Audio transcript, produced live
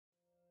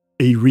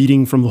A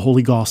reading from the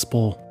Holy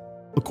Gospel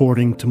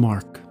according to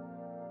Mark.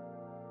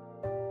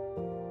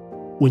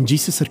 When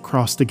Jesus had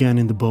crossed again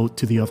in the boat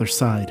to the other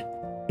side,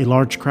 a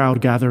large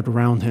crowd gathered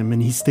around him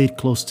and he stayed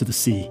close to the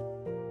sea.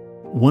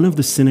 One of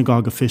the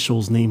synagogue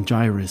officials named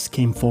Jairus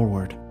came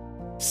forward.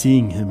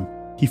 Seeing him,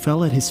 he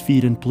fell at his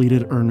feet and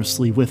pleaded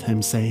earnestly with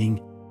him,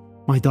 saying,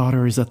 "My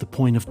daughter is at the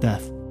point of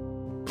death.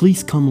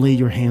 Please come lay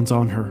your hands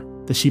on her,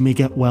 that she may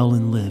get well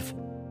and live."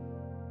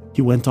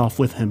 He went off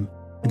with him,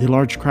 and a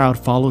large crowd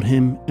followed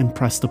him and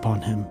pressed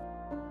upon him.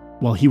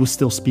 While he was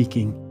still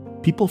speaking,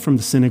 people from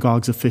the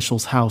synagogue's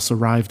official's house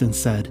arrived and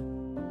said,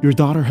 "Your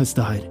daughter has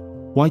died.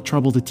 Why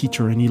trouble the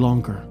teacher any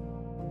longer?"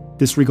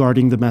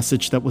 Disregarding the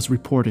message that was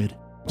reported,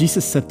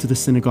 Jesus said to the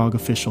synagogue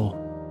official,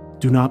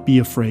 "Do not be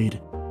afraid,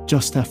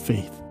 just have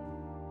faith."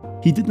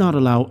 He did not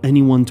allow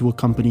anyone to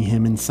accompany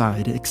him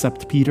inside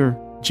except Peter,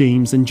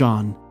 James, and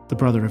John, the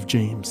brother of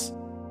James.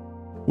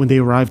 When they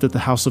arrived at the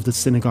house of the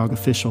synagogue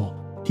official,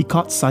 he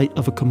caught sight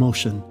of a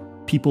commotion,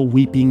 people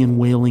weeping and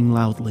wailing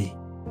loudly.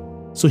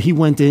 So he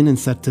went in and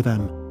said to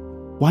them,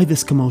 "Why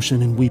this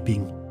commotion and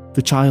weeping?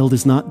 The child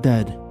is not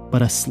dead,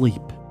 but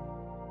asleep."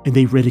 And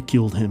they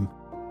ridiculed him.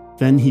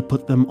 Then he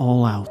put them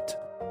all out.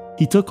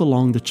 He took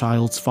along the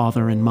child's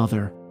father and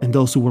mother and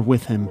those who were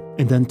with him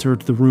and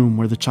entered the room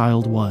where the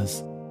child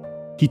was.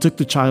 He took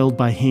the child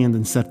by hand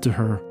and said to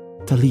her,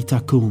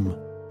 "Talitha kum,"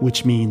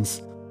 which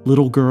means,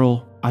 "Little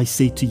girl, I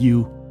say to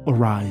you,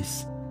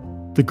 arise."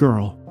 The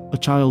girl, a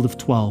child of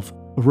 12,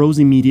 arose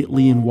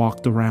immediately and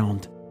walked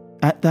around.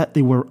 At that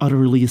they were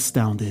utterly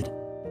astounded.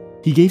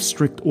 He gave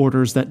strict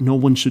orders that no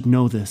one should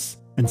know this,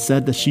 and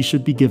said that she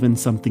should be given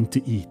something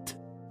to eat.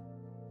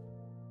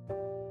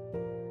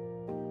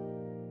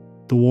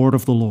 The word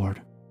of the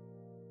Lord.